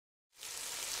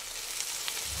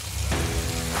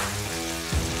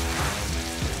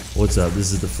What's up?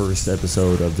 This is the first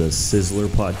episode of the Sizzler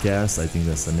podcast. I think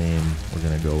that's the name we're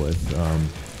going to go with.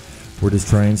 We're just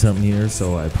trying something here,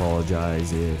 so I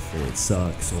apologize if it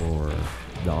sucks or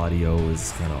the audio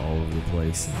is kind of all over the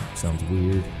place and sounds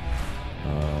weird.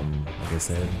 Like I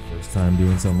said, first time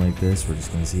doing something like this. We're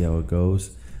just going to see how it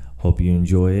goes. Hope you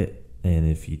enjoy it, and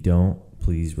if you don't,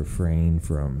 please refrain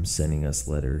from sending us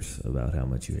letters about how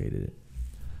much you hated it.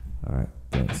 All right,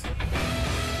 thanks.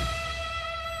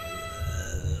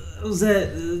 I was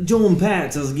at Joe and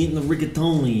Pat's. I was getting the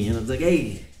rigatoni, and I was like,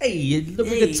 "Hey, the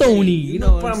rigatoni, you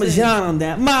know, Parmesan on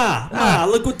that, ma,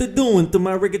 look what they're doing to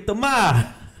my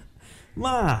rigatoni,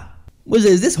 ma." What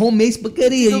is this homemade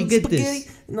spaghetti? Or you get spaghetti?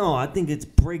 this? No, I think it's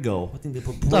Prego. I think they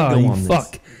put Prego on this.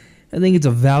 Fuck. I think it's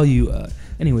a value.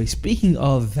 Anyway, speaking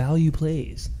of value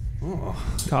plays,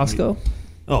 Costco.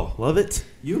 Oh, love it.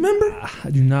 You remember? I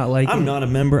do not like it. I'm not a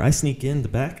member. I sneak in the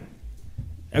back.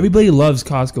 Everybody loves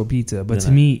Costco pizza, but to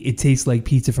me, it tastes like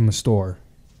pizza from a store.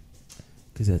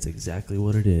 Because that's exactly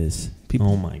what it is.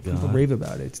 Oh my God. People rave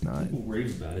about it. It's not. People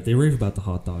rave about it. They rave about the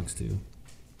hot dogs too.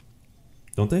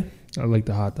 Don't they? I like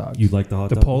the hot dogs. You like the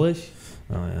hot dog? The Polish?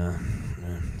 Oh, yeah.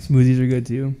 Smoothies are good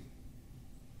too.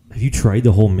 Have you tried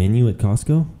the whole menu at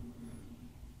Costco?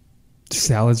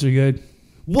 Salads are good.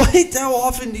 What? How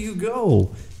often do you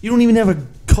go? You don't even have a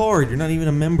card. You're not even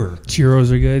a member.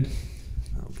 Churros are good.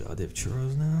 Oh God, they have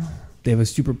churros now? They have a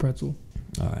super pretzel.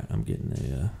 All right, I'm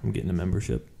getting a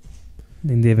membership.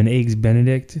 Then they have an Eggs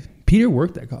Benedict. Peter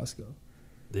worked at Costco.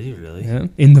 Did he really? Yeah,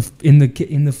 in the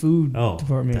food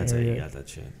department. That's area. how you got that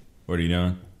shit. What are you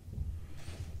doing?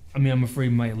 I mean, I'm afraid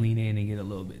you might lean in and get a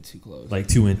little bit too close. Like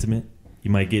too intimate?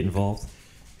 You might get involved?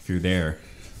 If you're there,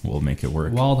 we'll make it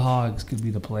work. Wild Hogs could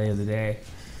be the play of the day.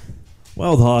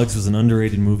 Wild Hogs was an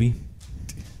underrated movie.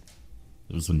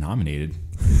 It was nominated.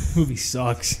 Movie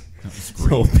sucks.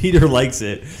 So Peter likes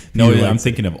it. I'm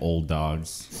thinking of Old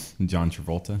Dogs. John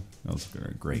Travolta. That was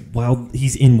great.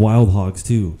 He's in Wild Hogs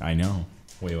too. I know.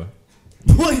 Wait, what?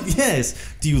 What? Yes.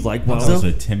 Do you like Wild That Hogs?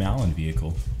 was a Tim Allen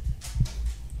vehicle.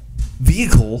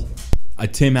 Vehicle? A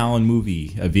Tim Allen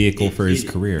movie. A vehicle for his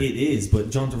career. It is, but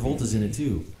John Travolta's in it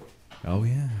too. Oh,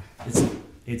 yeah.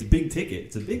 It's a big ticket.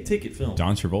 It's a big ticket film.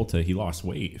 John Travolta, he lost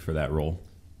weight for that role.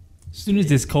 As soon as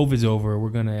this COVID's over, we're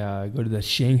going to go to the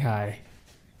Shanghai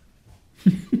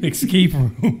escape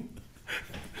room.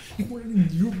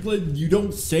 You don't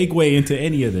segue into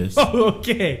any of this. Oh,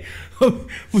 okay.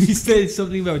 When you said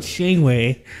something about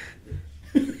Shangway.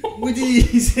 What did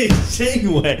he say?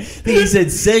 Segway. I think he said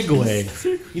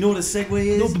Segway. You know what a Segway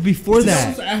is? No, but before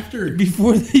that. After.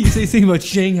 Before that, you say something about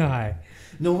Shanghai.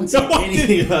 No one said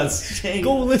anything about Shanghai.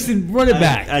 Go listen, run it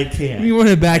back. I can't. You run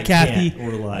it back, Kathy.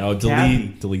 Or lie. No,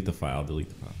 delete the file. Delete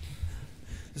the file.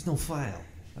 There's no file.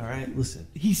 All right, listen.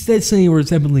 He said something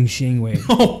resembling Shangway.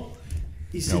 No.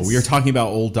 No, we are talking about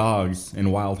Old Dogs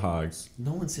and Wild Hogs.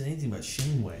 No one said anything about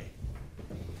Shaneway.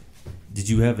 Did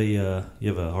you have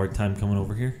a hard time coming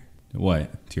over here?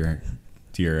 What? To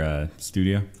your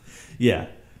studio? Yeah.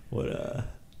 What?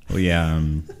 Well, yeah.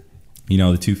 The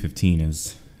 215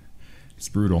 is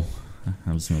brutal.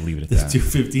 I'm just gonna leave it at that. The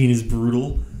 215 is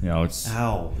brutal.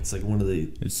 It's like one of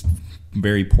the. It's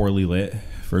very poorly lit,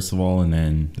 first of all, and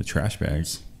then the trash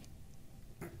bags.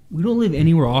 We don't live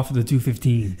anywhere off of the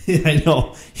 215. Yeah, I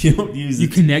know. You don't use it. You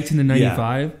connect in the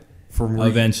 95? Yeah.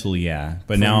 Eventually, yeah.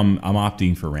 But now I'm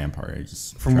opting for Rampart.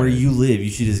 From where you live, you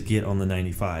should just get on the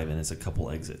 95, and it's a couple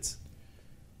exits.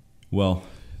 Well,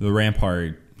 the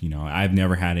Rampart, I've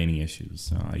never had any issues.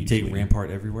 So you take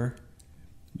Rampart everywhere?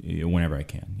 Whenever I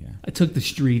can, yeah. I took the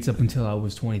streets up until I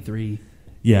was 23.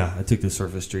 Yeah, I took the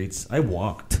surface streets. I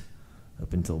walked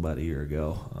up until about a year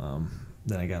ago.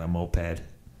 Then I got a moped.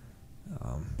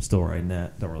 Still riding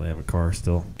that. Don't really have a car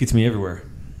still. Gets me everywhere,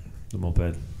 the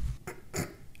moped.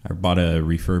 I bought a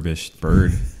refurbished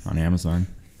bird on Amazon.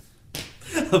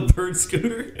 A bird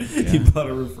scooter? Yeah. You bought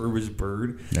a refurbished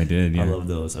bird? I did, yeah. I love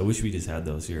those. I wish we just had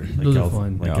those here. Those are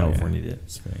fun. Like California did.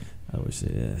 That's great. I wish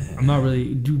it did. I'm not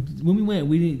really... Dude, when we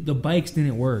went, the bikes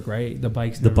didn't work, right? The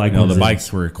bikes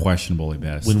bikes were questionable at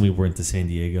best. When we went to San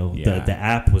Diego, yeah. The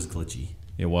app was glitchy.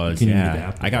 It was,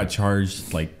 yeah. I got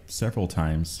charged like several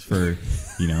times for,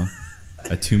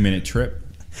 a 2-minute trip.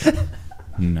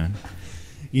 None.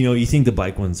 You think the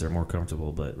bike ones are more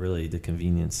comfortable, but really the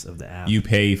convenience of the app. You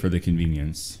pay for the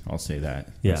convenience. I'll say that.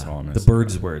 Yeah, that's all I'm the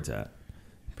bird's where it's at.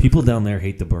 People down there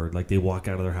hate the bird. Like they walk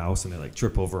out of their house and they like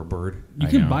trip over a bird. You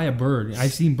can buy a bird.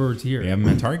 I've seen birds here. They have them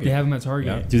at Target.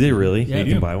 Yeah. Do they really? Yeah,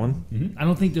 you can buy one? Mm-hmm. I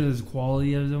don't think there's a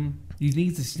quality of them. Do you think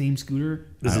it's the same scooter?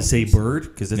 Does it say bird?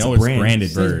 Because it's no, a brand.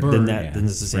 It's branded bird. Then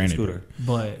it's the same branded scooter.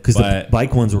 But because the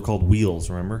bike ones were called Wheels.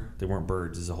 Remember, they weren't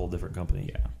birds. It's a whole different company.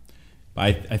 Yeah.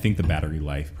 I think the battery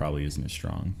life probably isn't as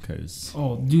strong because.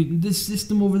 Oh, dude, this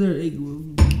system over there, we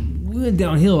went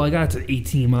downhill. I got to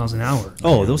 18 miles an hour.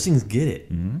 Oh, those things get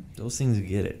it. Mm-hmm. Those things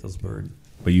get it. Those birds.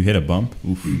 But you hit a bump.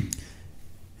 Oof.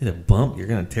 Hit a bump, you're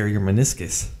gonna tear your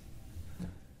meniscus.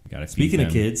 Speaking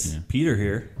of kids, Peter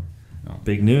here. Oh.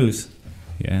 Big news.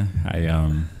 Yeah, I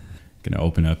gonna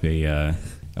open up a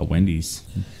Wendy's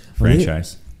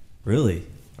franchise. Really?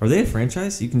 Are they a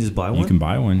franchise? You can just buy one. You can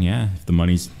buy one, yeah. If the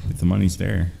money's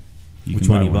there. Which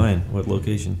one are you buying? What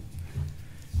location?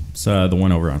 It's the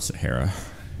one over on Sahara.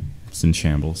 It's in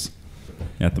shambles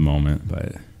at the moment,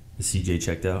 but. Is CJ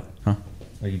checked out? Huh?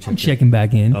 Are you I'm checking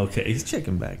back in. Okay, he's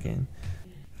checking back in.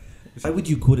 Why would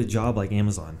you quit a job like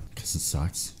Amazon? Because it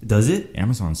sucks. Does it?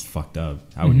 Amazon's fucked up.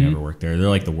 I would never work there. They're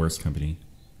like the worst company.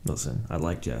 Listen, I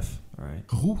like Jeff. All right.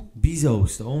 Who?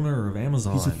 Bezos, the owner of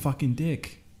Amazon. He's a fucking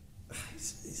dick.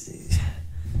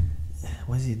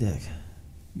 Why is he a dick?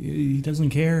 He doesn't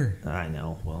care. I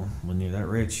know. Well, when you're that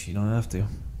rich, you don't have to.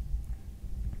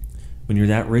 When you're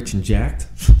that rich and jacked,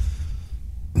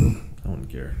 I wouldn't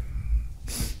care.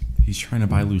 He's trying to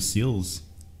buy Lucilles.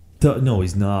 No,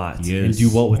 he's not. He is.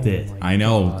 And do what with it? I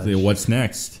know. Gosh. What's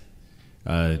next?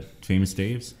 Famous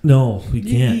Dave's? No, we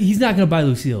can't. He's not going to buy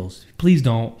Lucille's. Please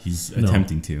don't. He's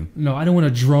attempting to. No, I don't want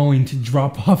a drone to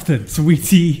drop off the sweet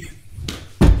tea.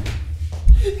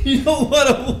 You know what?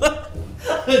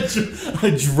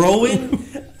 A drone?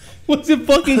 What's it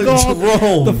fucking called?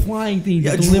 Drone. The flying thing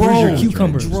that delivers drone. your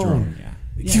cucumbers. Drone.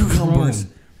 Yeah, Cucumbers.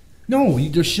 Drone. No,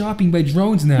 they're shopping by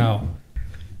drones now.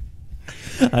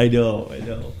 I know.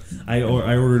 I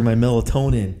ordered my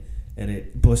melatonin, and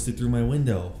it busted through my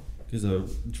window because a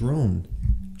drone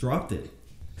dropped it.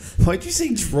 Why'd you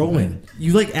say drone?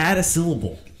 You add a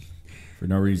syllable. For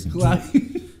no reason.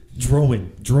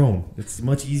 Drone. It's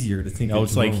much easier to think. No,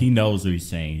 it's drone. like he knows what he's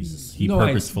saying. He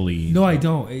purposefully. No, I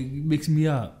don't. It mixes me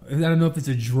up. I don't know if it's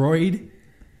a droid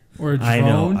or a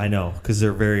drone. I know, because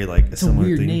they're very it's a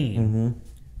weird thing. name. Mm-hmm.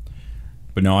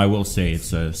 But no, I will say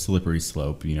it's a slippery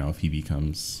slope. If he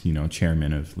becomes,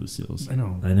 chairman of Lucille's. I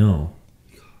know.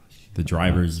 The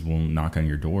drivers will knock on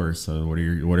your door. So what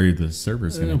are the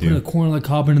servers going to do? Put a corn on the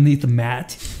cob underneath the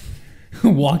mat,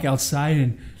 walk outside,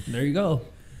 and there you go.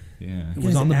 Yeah, it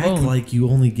was on the bone. Like you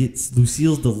only get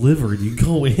Lucille's delivered. You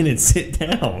go in and sit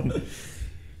down.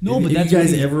 No, but have you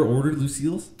guys ever ordered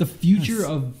Lucille's? The future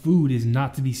of food is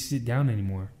not to be sit down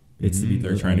anymore. It's to be.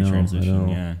 They're trying to transition.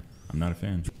 Yeah, I'm not a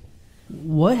fan.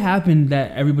 What happened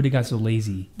that everybody got so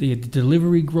lazy? They had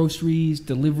delivery groceries,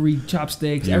 delivery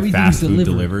chopsticks, everything's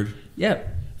delivered. Yeah,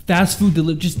 fast food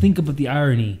delivered. Just think about the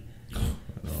irony.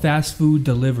 Fast food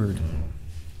delivered.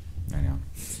 I know.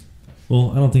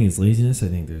 Well, I don't think it's laziness. I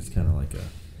think there's kind of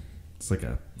it's like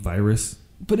a virus.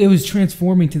 But it was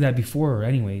transforming to that before,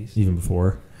 anyways. Even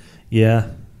before.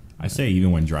 Yeah. I say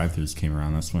even when drive-thrus came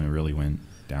around, that's when it really went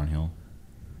downhill.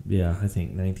 Yeah, I think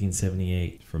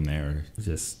 1978. From there,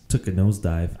 just took a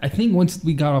nosedive. I think once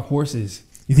we got off horses.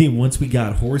 You think once we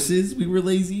got horses, we were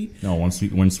lazy? No, once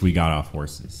we got off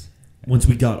horses. Once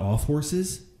we got off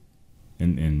horses?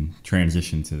 And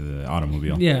transition to the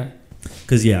automobile. Yeah.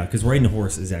 Because riding a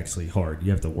horse is actually hard.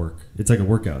 You have to work. It's like a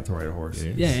workout to ride a horse.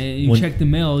 Yeah, and you check the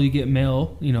mail. You get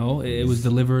mail. It was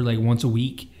delivered once a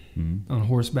week on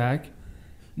horseback.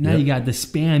 Now you got the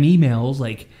spam emails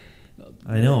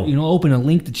I know. Open a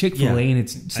link to Chick-fil-A and it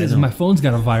says my phone's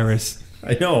got a virus.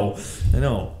 I know.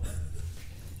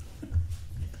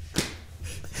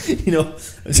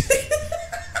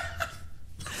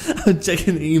 I'm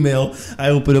checking the email. I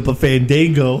open up a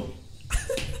Fandango.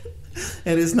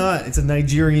 And it's a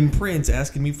Nigerian prince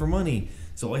asking me for money.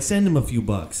 So I send him a few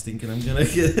bucks thinking I'm going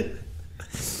to get it.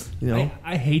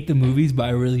 I hate the movies, but I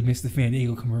really miss the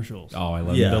Fandango commercials. Oh, I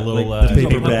love the little the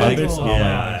paper bag.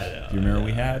 Yeah. You remember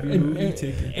we have your movie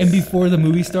tickets? And before the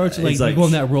movie starts, you go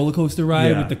on that roller coaster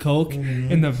ride with the Coke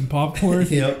and the popcorn.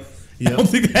 Yep. I don't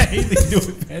think that had anything to do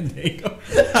with Fandango.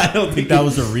 I don't think that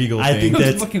was a Regal thing. I think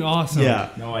that's fucking awesome. Yeah.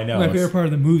 No, I know. My favorite part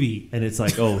of the movie. And it's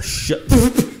like, oh, shut.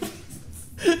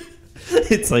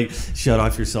 It's like, shut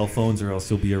off your cell phones or else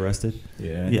you'll be arrested.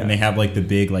 Yeah. And they have the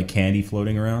big candy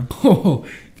floating around. Oh,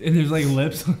 and there's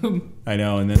lips on them. I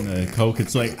know. And then the Coke,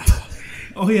 it's like,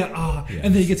 oh yeah.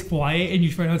 And then it gets quiet and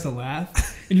you try not to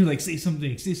laugh. And you're like, say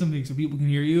something so people can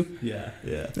hear you. Yeah.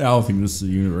 I don't think this is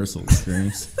a universal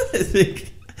experience. I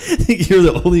think you're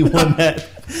the only one that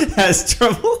has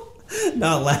trouble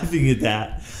not laughing at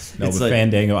that. No, but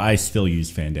Fandango, I still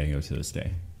use Fandango to this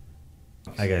day.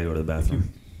 I gotta go to the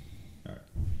bathroom.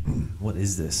 What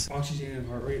is this? Oxygen and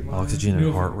heart rate. Oxygen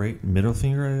and heart rate. Middle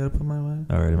finger I gotta put my way.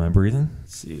 All right, am I breathing?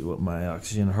 Let's see what my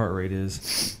oxygen and heart rate is.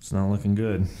 It's not looking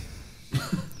good.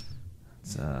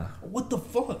 It's What the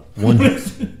fuck?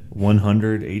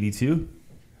 182.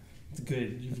 It's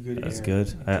good. You have good That's air.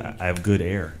 good. I have good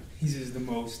air. This is the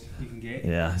most you can get.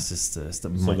 Yeah, it's just So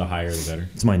the higher the better.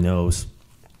 It's my nose,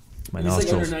 my It's like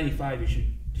nostrils. under 95. You should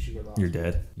go to the You're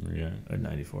hospital. dead Yeah. at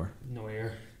 94. No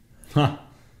air. Huh.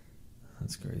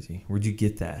 That's crazy. Where'd you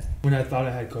get that? When I thought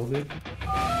I had COVID.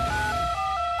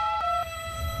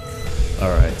 All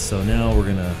right, so now we're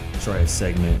gonna try a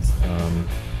segment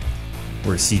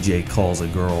where CJ calls a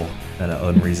girl at an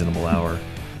unreasonable hour,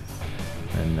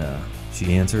 and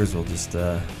she answers. We'll just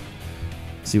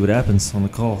see what happens on the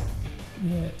call.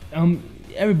 Yeah.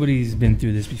 Everybody's been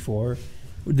through this before.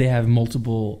 They have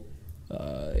multiple.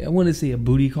 I want to say a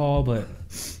booty call, but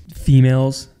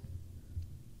females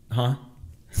Huh?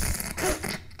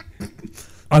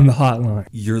 on the hotline.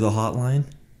 You're the hotline.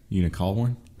 You gonna call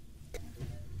one?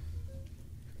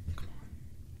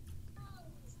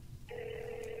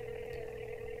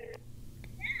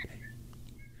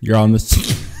 You're on the.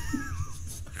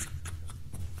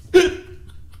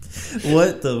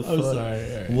 What the I'm fuck?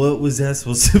 sorry. What was that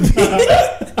supposed to be?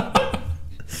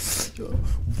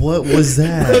 What was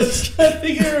that? I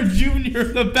think I heard Junior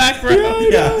in the background.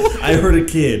 Yeah, I heard a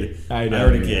kid. I know,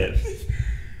 heard a yeah. kid.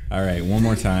 All right, one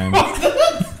more time.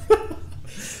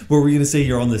 What were we gonna say?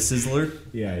 You're on the Sizzler.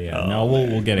 Yeah, yeah. Oh, No,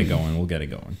 we'll get it going. We'll get it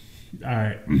going. All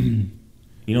right.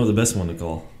 You know the best one to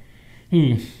call?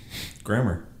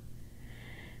 Grammar.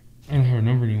 I don't have her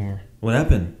number anymore. What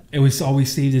happened? It was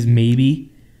always saved as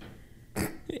maybe,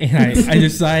 and I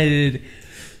decided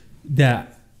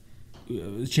that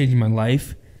it was changing my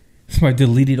life, so I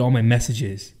deleted all my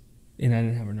messages, and I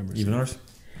didn't have her number. Even saved. ours?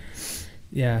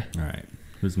 Yeah, All right.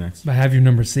 Who's next? but I have your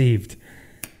number saved.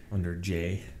 Under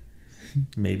J.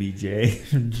 Maybe J.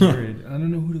 Jared, I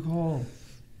don't know who to call.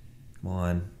 Come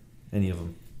on. Any of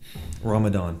them.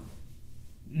 Ramadan.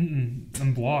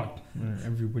 I'm blocked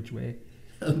every which way.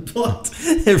 Blocked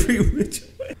every which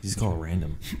way. Just call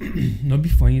random. It'd be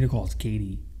funny to call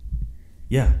Katie.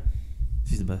 Yeah.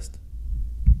 She's the best.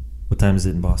 What time is it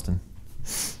in Boston?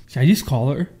 Should I just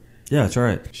call her? Yeah,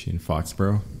 try it. She in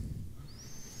Foxborough.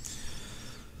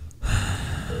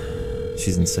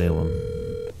 She's in Salem.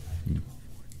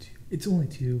 It's only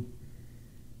 2.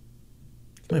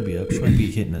 She might be up. She might be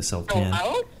hitting a self-can.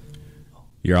 Hello?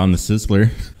 You're on the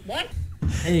Sizzler. What?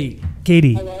 Hey,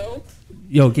 Katie. Hello?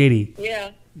 Yo, Katie.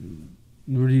 Yeah.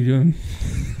 What are you doing?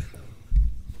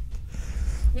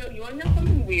 Yo, you want to know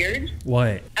something weird?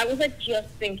 What? I was like just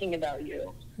thinking about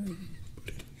you.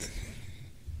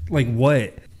 Like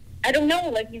what? I don't know,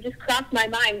 like you just crossed my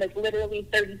mind like literally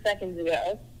 30 seconds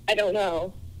ago. I don't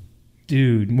know.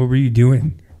 Dude, what were you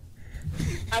doing?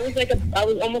 I was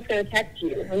almost gonna text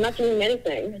you. I'm not doing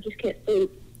anything. I just can't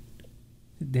sleep.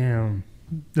 Damn.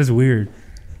 That's weird.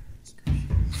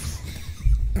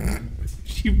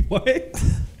 She what?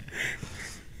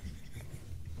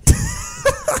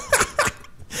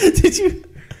 Did you?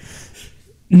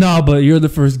 No, but you're the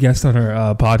first guest on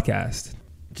our podcast.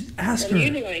 Just ask What are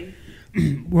you her.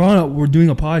 doing? We're doing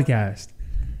a podcast.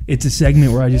 It's a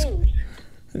segment where Dude.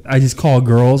 I just call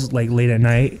girls like late at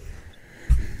night.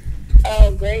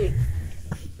 Oh, great.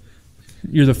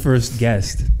 You're the first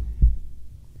guest.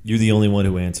 You're the only one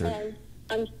who answered.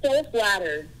 I'm so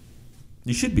flattered.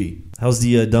 You should be. How's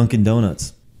the Dunkin'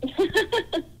 Donuts?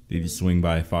 Did you swing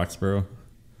by Foxborough?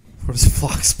 Where's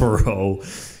Foxborough?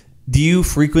 Do you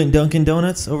frequent Dunkin'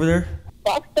 Donuts over there?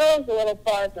 Foxborough's a little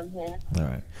far from here. All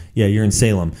right. Yeah, you're in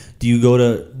Salem. Do you go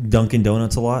to Dunkin'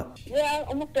 Donuts a lot? Yeah,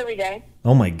 almost every day.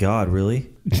 Oh my God, really?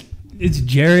 It's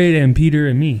Jared and Peter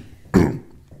and me.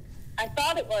 I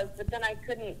thought it was, but then I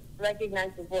couldn't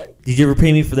recognize the voice. Did you ever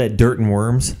pay me for that dirt and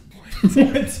worms?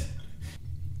 What?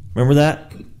 Remember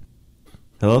that?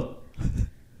 Hello?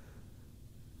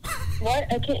 What?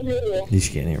 I can't hear you. You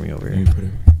just can't hear me over here.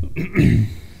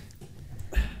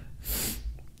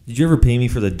 Did you ever pay me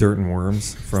for the dirt and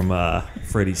worms from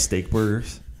Freddy's Steak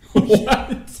Burgers?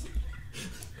 What?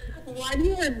 Why do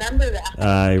you remember that?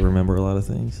 I remember a lot of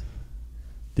things.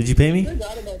 Did you pay I me?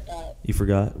 forgot about that. You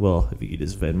forgot? Well, if you could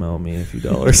just Venmo me a few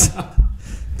dollars.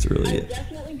 That's really I it.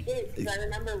 definitely did, because I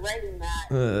remember writing that.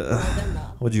 on my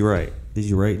Venmo. What'd you write? Did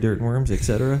you write dirt and worms,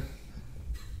 etc.?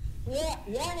 Yeah,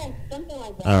 something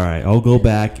like that. All right, I'll go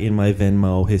back in my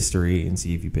Venmo history and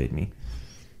see if you paid me.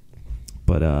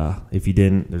 But if you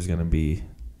didn't,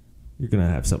 you're gonna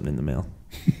have something in the mail.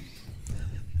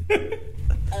 All right,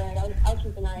 I'll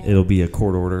keep an eye out. It'll be a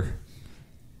court order.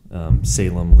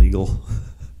 Salem legal.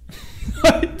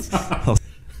 What?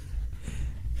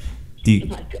 Do Oh you,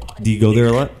 my God. do you go there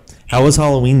a lot? How was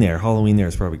Halloween there? Halloween there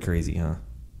is probably crazy, huh?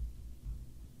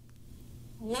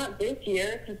 Not this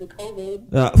year because of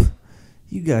COVID.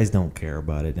 You guys don't care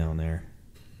about it down there.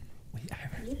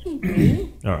 Yes, we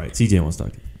do. All right, CJ wants to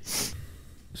talk to you.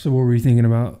 So what were you thinking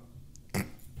about?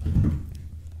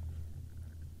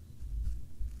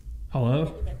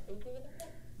 Hello?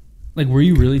 Like, were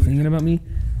you really thinking about me?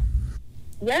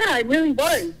 Yeah, I really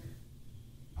was.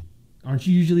 Aren't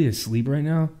you usually asleep right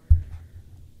now?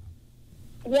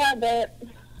 Yeah, but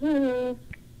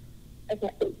I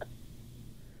can't sleep.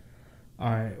 All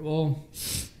right. Well,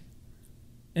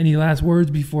 any last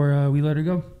words before we let her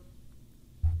go?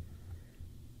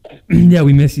 Yeah,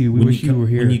 we miss you. We wish you were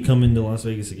here. When you come into Las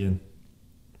Vegas again.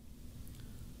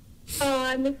 Oh,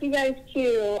 I miss you guys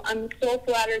too. I'm so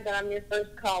flattered that I'm your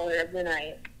first caller of the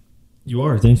night. You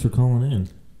are. Thanks for calling in.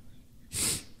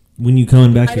 When you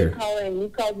coming back I here? didn't call in. You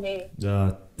called me.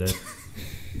 That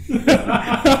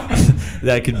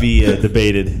that could be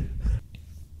debated.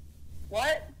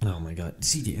 What? Oh my God,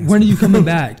 CJ. When are you coming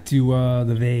back to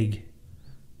the Vague?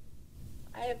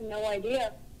 I have no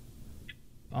idea.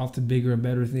 Off to bigger and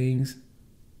better things.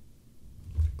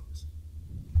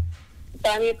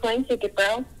 Buy me a plane ticket,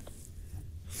 bro.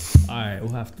 All right,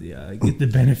 we'll have to get the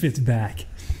benefits back.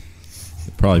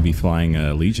 You'll probably be flying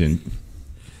Legion.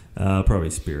 Probably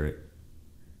Spirit.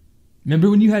 Remember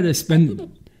when you had to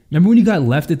spend? Remember when you got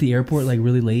left at the airport like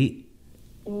really late?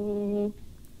 Mm,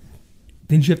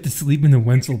 Didn't you have to sleep in the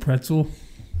Wenzel pretzel?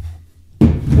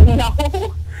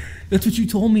 no, That's what you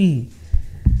told me.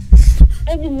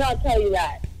 I did not tell you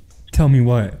that. Tell me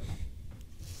what?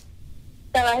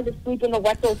 That I had to sleep in the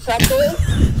Wetzel pretzel.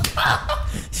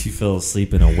 She fell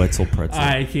asleep in a Wetzel pretzel. All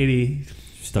right, Katie.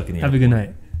 Stuck in the Have a good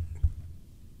night.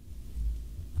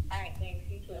 All right, thanks.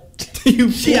 You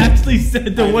too. She actually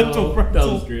said the Wetzel That was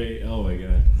pretzel. great. Oh my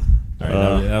God. All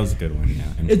right, that was a good one. Yeah.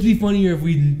 And It'd be funnier if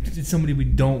we did somebody we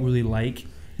don't really like.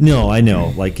 No, I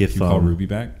know. Like if you call Ruby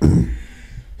back.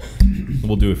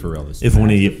 We'll do it for real this if time. one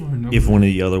of Ask her for her number. if one of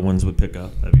the other ones would pick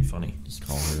up, that'd be funny. Just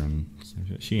call her and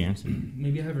she answered.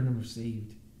 Maybe I have her number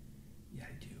saved. Yeah,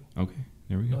 I do. Okay,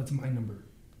 there we No, go. it's my number.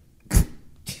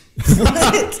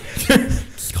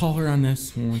 Just call her on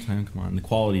this one more time. Come on, the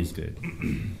quality is good.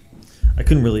 I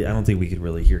don't think we could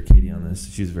really hear Katie on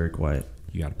this. She was very quiet.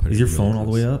 You got to put. Is your phone all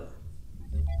the way up?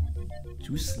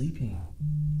 She was sleeping.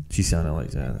 She sounded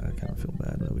like that. I kind of feel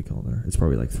bad that we called her. It's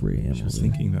probably like 3 a.m. She was over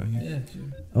there. thinking about you. Yeah, sure.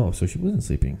 Oh, so she wasn't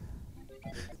sleeping.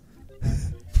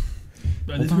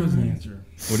 But this was an answer.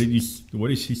 What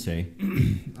did she say?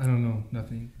 I don't know.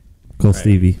 Nothing. Call Right.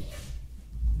 Stevie.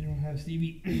 You don't have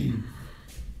Stevie.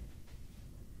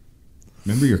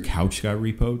 Remember your couch got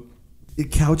repoed? The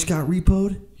couch got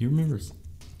repoed? You remember?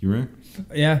 You remember?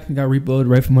 Yeah, it got repoed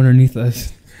right from underneath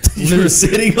us. You were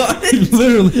sitting on it?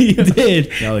 Literally, it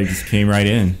did. Yeah, they just came right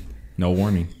in. No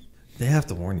warning. They have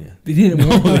to warn you. They didn't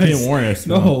warn us. They didn't warn us.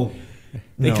 No.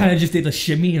 They No. kind of just did a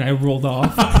shimmy and I rolled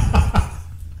off.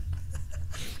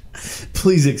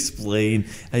 Please explain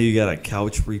how you got a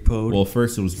couch repoed. Well,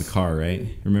 first it was the car, right?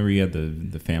 Remember you had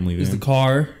the family It was there? the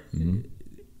car.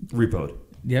 repoed.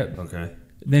 Yep. Okay.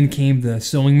 Then came the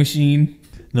sewing machine.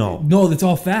 No. No, that's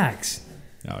all facts.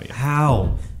 Oh yeah.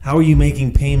 How? How are you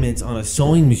making payments on a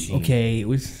sewing machine? Okay, it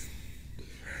was.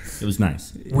 It was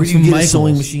nice. Where do Some you get a Michaels.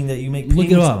 sewing machine that you make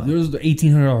payments Look it up. on? There was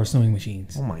 $1,800 sewing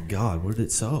machines. Oh my God, where did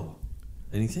it sew?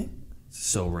 Anything?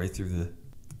 Sew right through the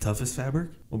toughest fabric?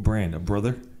 What brand? A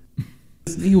brother? I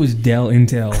think it was Dell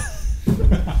Intel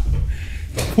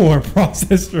core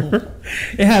processor.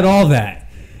 It had all that.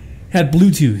 Had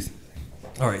Bluetooth.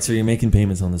 All right, so you're making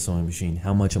payments on the sewing machine.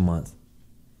 How much a month?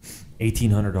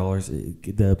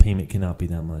 $1,800. The payment cannot be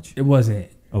that much. It wasn't.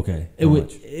 Okay. It how was.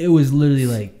 much? It was literally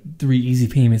like 3 easy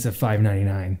payments of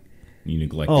 $5.99. You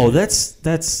neglect. Oh, that's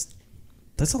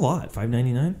a lot.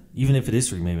 $5.99. Even if it is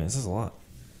 3 payments, that's a lot.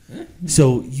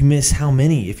 So you miss how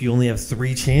many? If you only have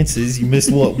 3 chances, you miss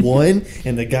what, 1?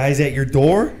 And the guy's at your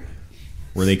door.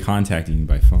 Were they contacting you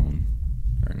by phone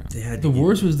or not? They had The to get-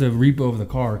 worst was the repo of the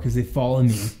car because they followed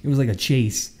me. It was like a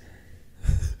chase.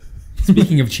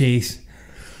 Speaking of chase,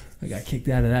 I got kicked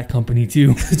out of that company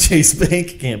too. Chase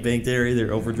Bank can't bank there either.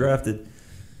 Overdrafted.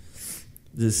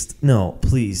 Just no.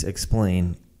 Please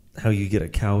explain how you get a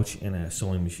couch and a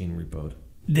sewing machine repoed.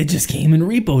 They just came and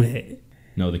repoed it.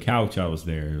 No, the couch. I was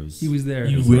there. It was. He was there.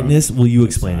 You was witness? Will you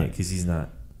It's explain not. it? Because he's not.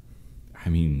 I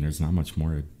mean, there's not much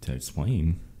more to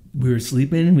explain. We were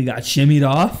sleeping. We got shimmied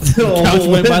off. The couch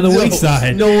went by the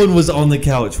wayside. No one was on the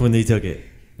couch when they took it.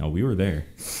 No, we were there.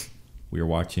 We were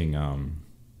watching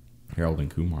Harold and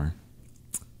Kumar.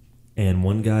 And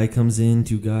one guy comes in,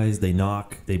 2 guys, they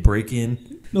knock, they break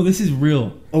in. No, this is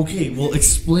real. Okay, well,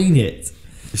 explain it.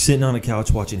 You're sitting on a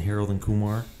couch watching Harold and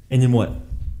Kumar. And then what? It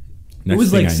Next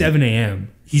was thing like I 7 a.m.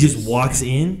 He just walks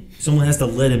in? Someone has to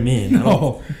let him in. I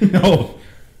don't- No, no.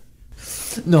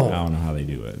 No. I don't know how they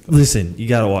do it. Listen, you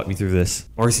got to walk me through this.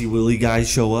 RC Willie guys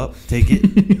show up, take it.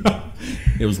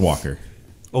 It was Walker.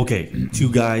 Okay,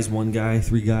 2 guys, 1 guy,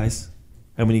 3 guys.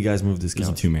 How many guys moved this It was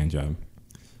a couch? 2-man job.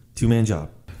 2-man job.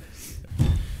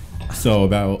 So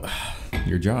about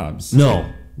your jobs. No.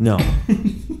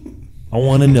 I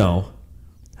want to know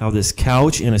how this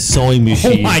couch and a sewing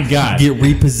machine my God. get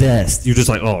repossessed. You're just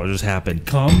like, oh, it just happened.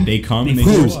 They come and They they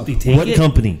who? show up. They take What it?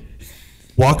 company?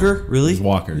 Walker? Really? It was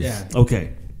Walker's. Yeah.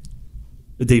 Okay.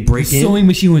 Did they break The in? sewing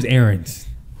machine was Aaron's.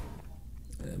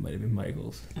 It might have been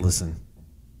Michael's. Listen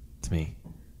to me.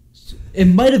 It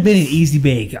might have been an Easy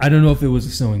Bake. I don't know if it was a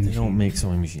sewing They machine. don't make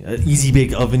sewing machine. An Easy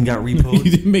Bake Oven got You repoed.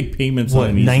 didn't make payments What,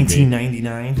 on an Easy Bake.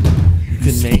 $19.99? You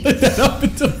couldn't make. That up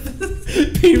into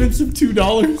payments of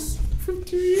 $2 from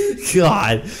 2 years.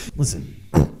 God. Listen.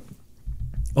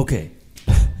 Okay.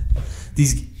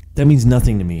 That means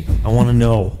nothing to me. I want to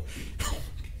know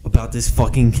about this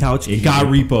fucking couch. It got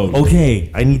repoed.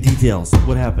 Okay, I need details.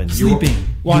 What happened? Sleeping,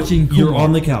 watching. You're Kumar.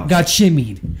 on the couch. Got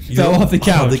shimmied. You're Fell off the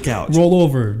couch. on the couch. Roll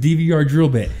over. DVR drill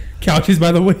bit. Couches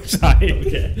by the wayside.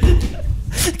 Okay.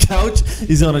 Couch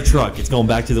is on a truck. It's going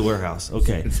back to the warehouse.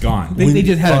 Okay. It's gone. They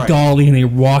just had All a right. dolly and they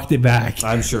walked it back.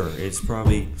 I'm sure it's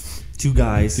probably 2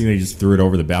 guys. I think they just threw it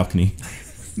over the balcony.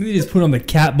 They just put it on the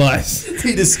cat bus.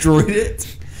 They destroyed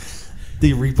it.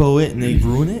 They repo it and they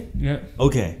ruin it. Yeah.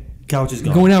 Okay. Couch is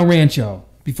gone. Going out Rancho.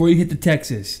 Before you hit the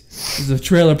Texas, there's a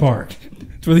trailer park.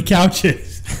 It's where the couch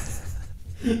is.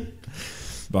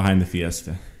 Behind the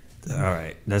Fiesta. All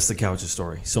right. That's the couch's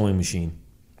story. Sewing machine.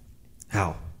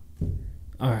 How?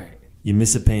 All right. You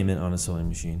miss a payment on a sewing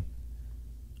machine.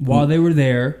 While they were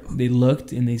there, they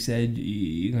looked and they said,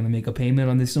 "You're gonna make a payment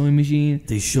on this sewing machine."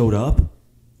 They showed up.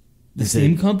 The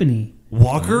same company.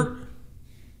 Walker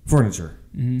Furniture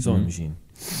Mm-hmm. Sewing machine.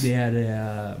 They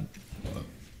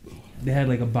had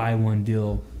like a buy one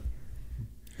deal.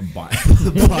 Buy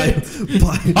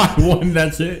buy one,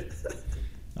 that's it.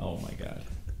 Oh my God.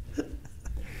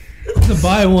 It's a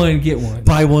buy one get one.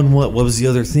 buy one. What was the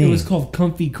other thing? It was called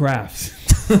Comfy Crafts.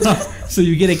 So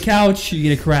you get a couch, you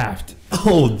get a craft.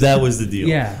 Oh, that was the deal.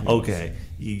 Yeah. Okay.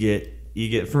 You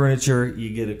get furniture. You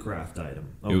get a craft item.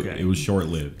 Okay. It was short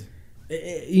lived.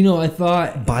 You know, I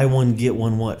thought, buy one get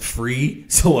one. What, free?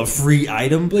 So a free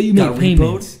item. but you got make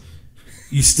payments.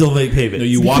 You still make payments. No,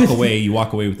 you walk away. You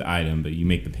walk away with the item, but you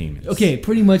make the payments. Okay,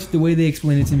 pretty much the way they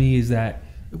explained it to me is that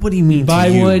What do you mean? buy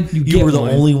to you? one, you get were the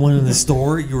one. only one in the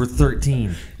store. You were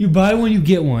 13. you buy one, you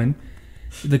get one.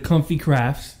 The Comfy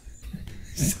Crafts.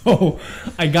 So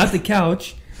I got the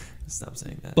couch, Stop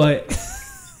saying that. but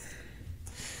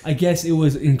I guess it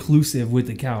was inclusive with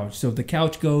the couch. So if the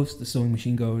couch goes, the sewing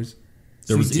machine goes.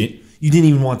 There was you didn't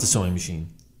even want the sewing machine.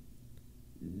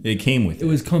 it came with It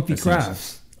was Comfy That's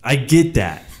Crafts. I get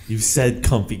that. You said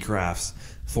comfy crafts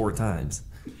 4 times.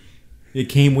 It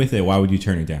came with it. Why would you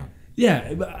turn it down?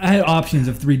 Yeah, but I had options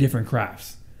of 3 different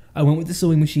crafts. I went with the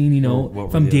sewing machine. You know, What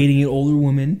if were I'm the dating an older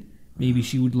woman, maybe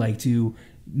she would like to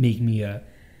make me a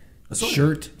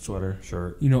shirt, Sweater,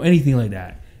 shirt, you know, anything like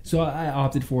that. So I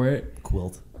opted for it.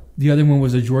 quilt. The other one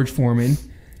was a George Foreman,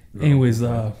 and it was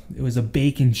a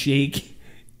bake and shake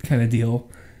kind of deal.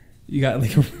 You got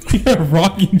like a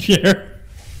rocking chair.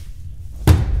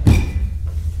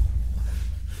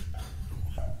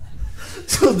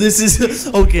 So this is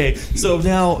okay. So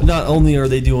now, not only are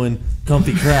they doing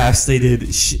comfy crafts, they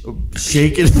did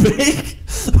shake and bake.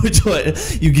 Which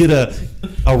what you get a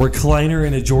recliner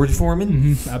and a George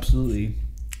Foreman. Absolutely.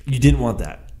 You didn't want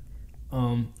that.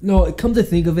 No, come to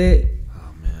think of it,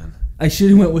 Oh man. I should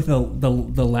have went with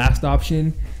the last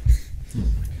option.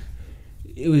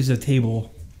 It was a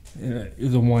table. It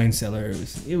was a wine cellar.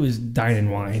 It was dine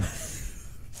and wine.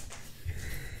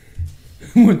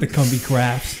 With the Comfy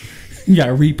Crafts. Got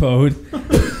repoed.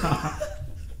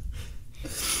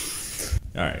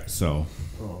 All right, so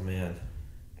Oh man.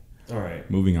 All right.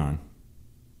 moving on.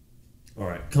 All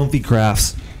right. Comfy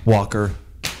crafts. Walker.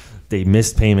 They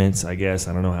missed payments. I guess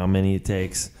I don't know how many it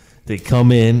takes. They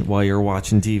come in while you're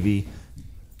watching TV.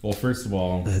 Well, first of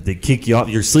all, They kick you off.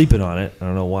 You're sleeping on it. I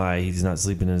don't know why he's not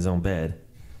sleeping in his own bed.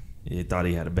 He thought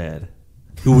he had a bed.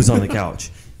 Who was on the couch?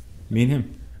 me and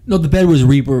him. No, the bed was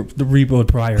repoed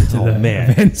prior to Oh the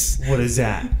man, events. what is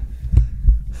that?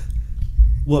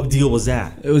 What deal was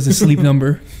that? It was a sleep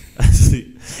number.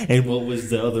 And what was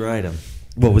the other item?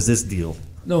 What was this deal?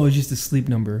 No, it was just a sleep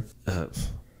number.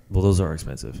 Well, those are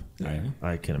expensive. I know.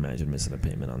 I can imagine missing a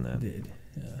payment on that. Did.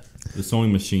 The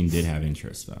sewing machine did have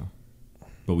interest, though,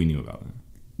 but we knew about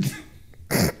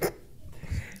that.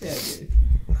 Yeah, it did.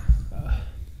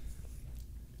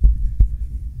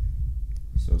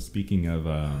 So speaking of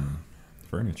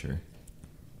furniture,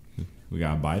 We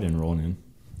got Biden rolling in.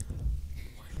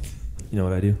 You know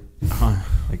what I do?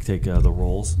 I take the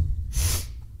rolls,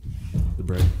 the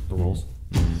bread, the rolls,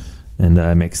 and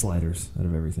I make sliders out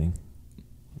of everything.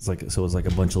 It's like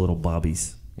a bunch of little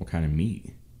bobbies. What kind of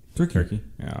meat? Turkey.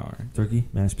 Yeah, all right. Turkey,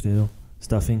 mashed potato,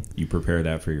 stuffing. You prepare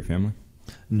that for your family?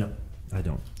 No, I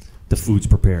don't. The food's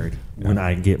prepared. Yeah. When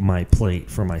I get my plate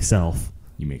for myself,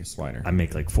 You make a slider. I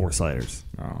make like 4 sliders.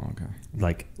 Oh, okay.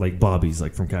 Like Bobby's,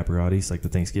 like from Capriotti's, like the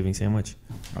Thanksgiving sandwich.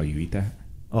 Oh, you eat that?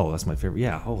 Oh, that's my favorite.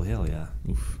 Yeah. Oh, hell yeah.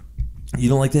 Oof. You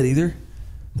don't like that either?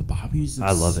 The Bobby's?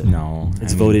 I love it. No.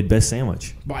 It's voted best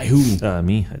sandwich. By who?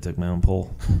 Me. I took my own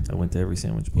poll. I went to every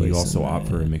sandwich place. You also opt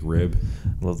for a McRib.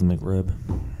 Love the McRib.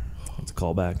 It's a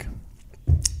callback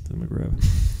to the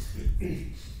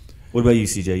McRib. What about you,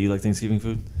 CJ? You like Thanksgiving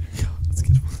food? Let's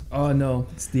get Oh no,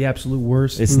 it's the absolute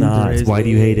worst. It's food not. there is. Why do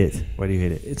you hate it? Why do you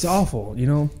hate it? It's awful. You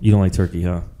know, You don't like turkey,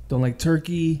 huh? don't like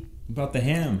turkey. About the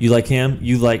ham. You like ham?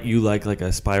 You like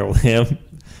a spiral ham?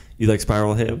 You like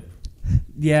spiral ham?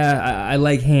 Yeah, I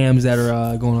like hams that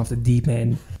are going off the deep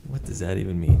end. What does that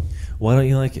even mean? Why don't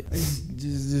you like it?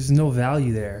 There's no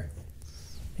value there.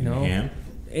 You know, Ham?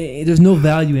 There's no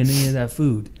value in any of that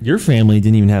food. Your family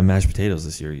didn't even have mashed potatoes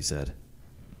this year, you said.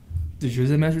 Did yours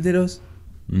have mashed potatoes?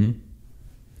 Mm-hmm.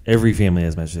 Every family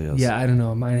has mashed potatoes. Yeah, I don't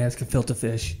know. Mine has gefilte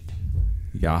fish.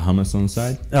 You got hummus on the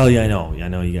side? Oh, yeah, I know. Yeah, I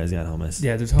know you guys got hummus.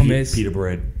 Yeah, there's hummus. Pita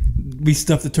bread. We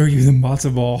stuffed the turkey with a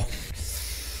matzo ball.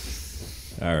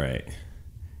 All right.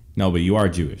 No, but you are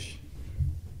Jewish.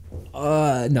 No,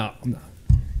 I'm not.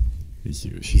 He's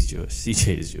Jewish. He's Jewish.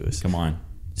 CJ is Jewish. Come on.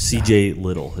 CJ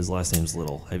Little. His last name's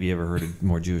Little. Have you ever heard a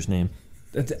more Jewish name?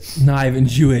 That's not even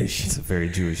Jewish. It's a very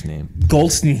Jewish name.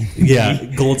 Goldstein. Yeah,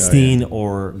 Goldstein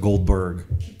or Goldberg.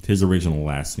 His original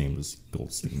last name was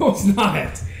Goldstein. No, it's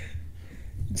not.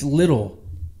 It's Little.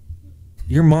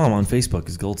 Your mom on Facebook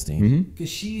is Goldstein. Mm-hmm. Because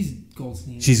she's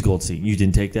Goldstein. She's Goldstein. You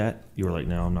didn't take that? You were like,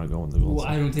 no, I'm not going with the Well,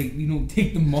 Goldstein. you don't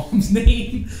take the mom's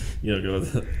name. You don't go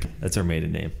with the, that's her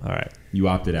maiden name. All right. You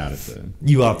opted out of the...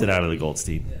 You opted out of the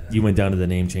Goldstein. You went down to the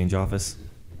name change office.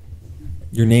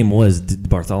 Your name was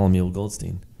Bartholomew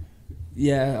Goldstein.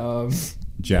 Yeah.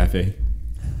 Jaffe.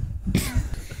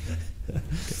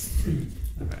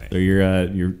 So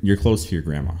you're close to your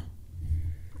grandma.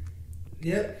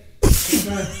 Yep.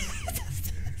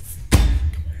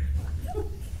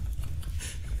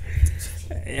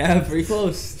 Yeah, pretty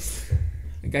close.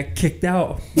 I got kicked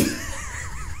out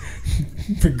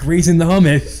for grazing the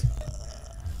hummus.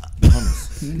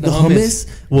 The hummus?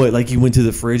 What, like you went to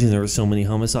the fridge and there were so many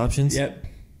hummus options? Yep.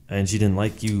 And she didn't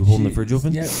like you holding the fridge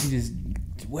open? Yep. She just,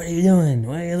 what are you doing?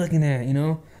 What are you looking at? You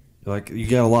know? Like, you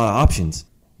got a lot of options.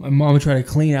 My mom tried to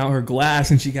clean out her glass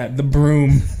and she got the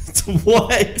broom.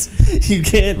 What? You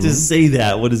can't just say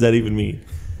that. What does that even mean?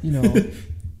 You know?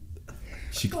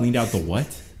 She cleaned out the what?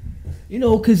 You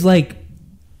know, because, like,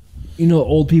 you know,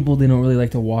 old people, they don't really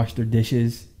like to wash their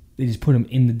dishes. They just put them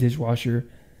in the dishwasher.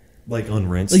 Like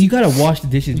unrinsed? Like, you got to wash the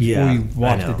dishes before you I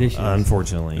wash know. the dishes.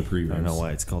 Unfortunately. The I pre-rinse. don't know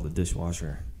why it's called a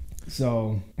dishwasher.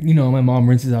 So, you know, my mom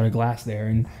rinses out a glass there,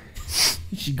 and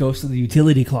she goes to the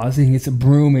utility closet and gets a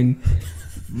broom, and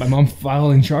my mom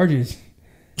filing charges.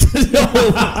 All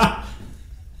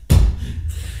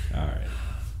right.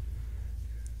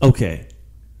 Okay.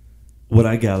 What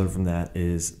I gather from that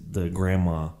is the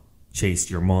grandma chased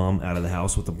your mom out of the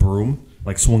house with a broom,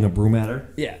 like swung a broom at her.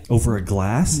 Yeah. Over a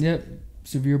glass? Yep.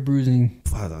 Severe bruising.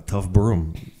 Wow, that tough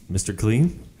broom. Mr.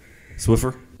 Clean?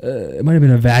 Swiffer? It might have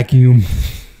been a vacuum.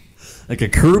 Like a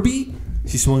Kirby?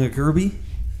 She swung a Kirby?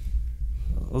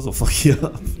 Those will fuck you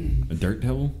up. A dirt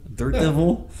devil? Dirt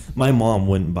Devil? My mom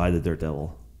wouldn't buy the Dirt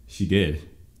Devil. She did.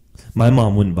 My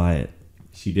mom wouldn't buy it.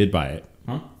 She did buy it.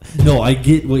 Huh? No, I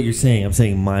get what you're saying. I'm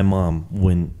saying my mom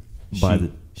wouldn't buy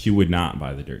the... She would not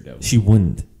buy the dirt devil. She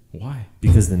wouldn't. Why?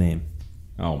 Because of the name.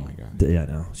 Oh my god. Yeah,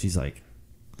 no. She's like,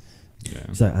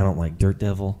 I don't like Dirt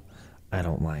Devil. I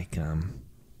don't like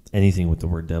anything with the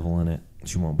word devil in it.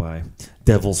 She won't buy.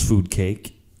 Devil's food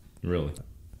cake. Really?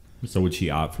 So would she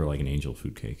opt for like an angel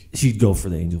food cake? She'd go for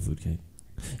the angel food cake.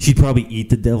 She'd probably eat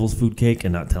the devil's food cake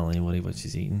and not tell anybody what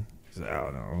she's eating. She's like,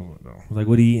 oh, no. Like,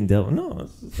 what are you eating, devil? No,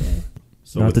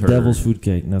 it's not the devil's food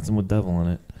cake. Nothing with devil in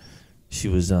it. She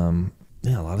was, a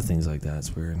lot of things like that.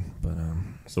 It's weird, but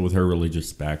So with her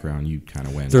religious background, you kind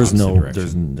of went. there's no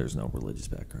direction. there's no religious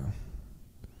background.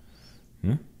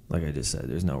 Yeah? Like I just said,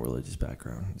 there's no religious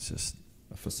background. It's just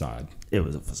A facade. it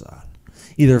was a facade,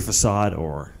 either a facade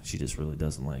or she just really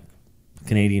doesn't like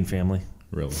Canadian family.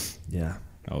 Really? Yeah,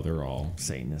 Oh, they're all.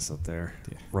 Satanists up there,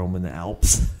 Yeah. roaming the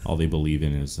Alps. All they believe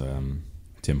in is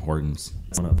Tim Hortons.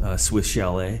 Swiss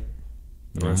Chalet,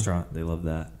 the Uh-huh. restaurant. They love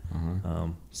that.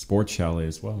 Sports chalet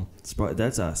as well.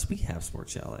 That's us. We have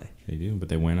Sports Chalet. They do, but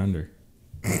they went under.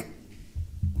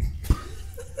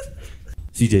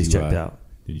 CJ's checked out.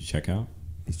 Did you check out?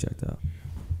 He's checked out.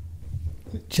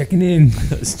 Checking in.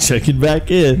 He's checking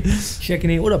back in. Checking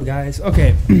in. What up, guys?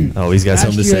 Okay. Oh, he's got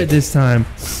something to Last year say. at this time,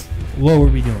 what were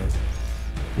we doing?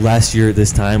 Last year at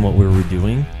this time, what were we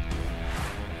doing?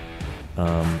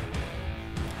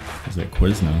 Was it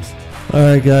Quiznos? All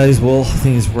right, guys. Well, I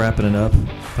think it's wrapping it up.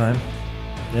 Time.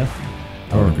 Yeah.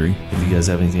 I would agree. If you guys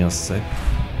have anything else to say,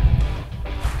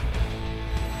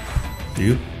 do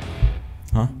you?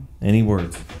 Huh? Any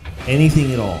words?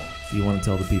 Anything at all you want to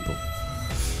tell the people?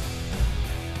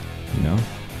 You know,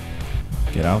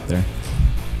 get out there.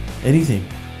 Anything.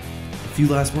 A few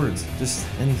last words. Just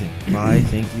anything. Bye.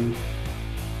 Thank you.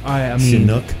 I mean,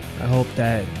 Chinook. I hope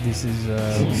that this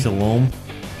is Shalom.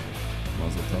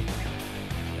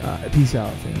 peace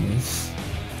out, family.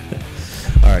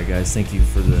 All right, guys. Thank you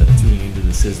for tuning into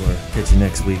the Sizzler. Catch you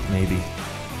next week, maybe.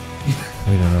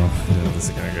 We don't know. We don't know how this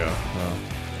is gonna go.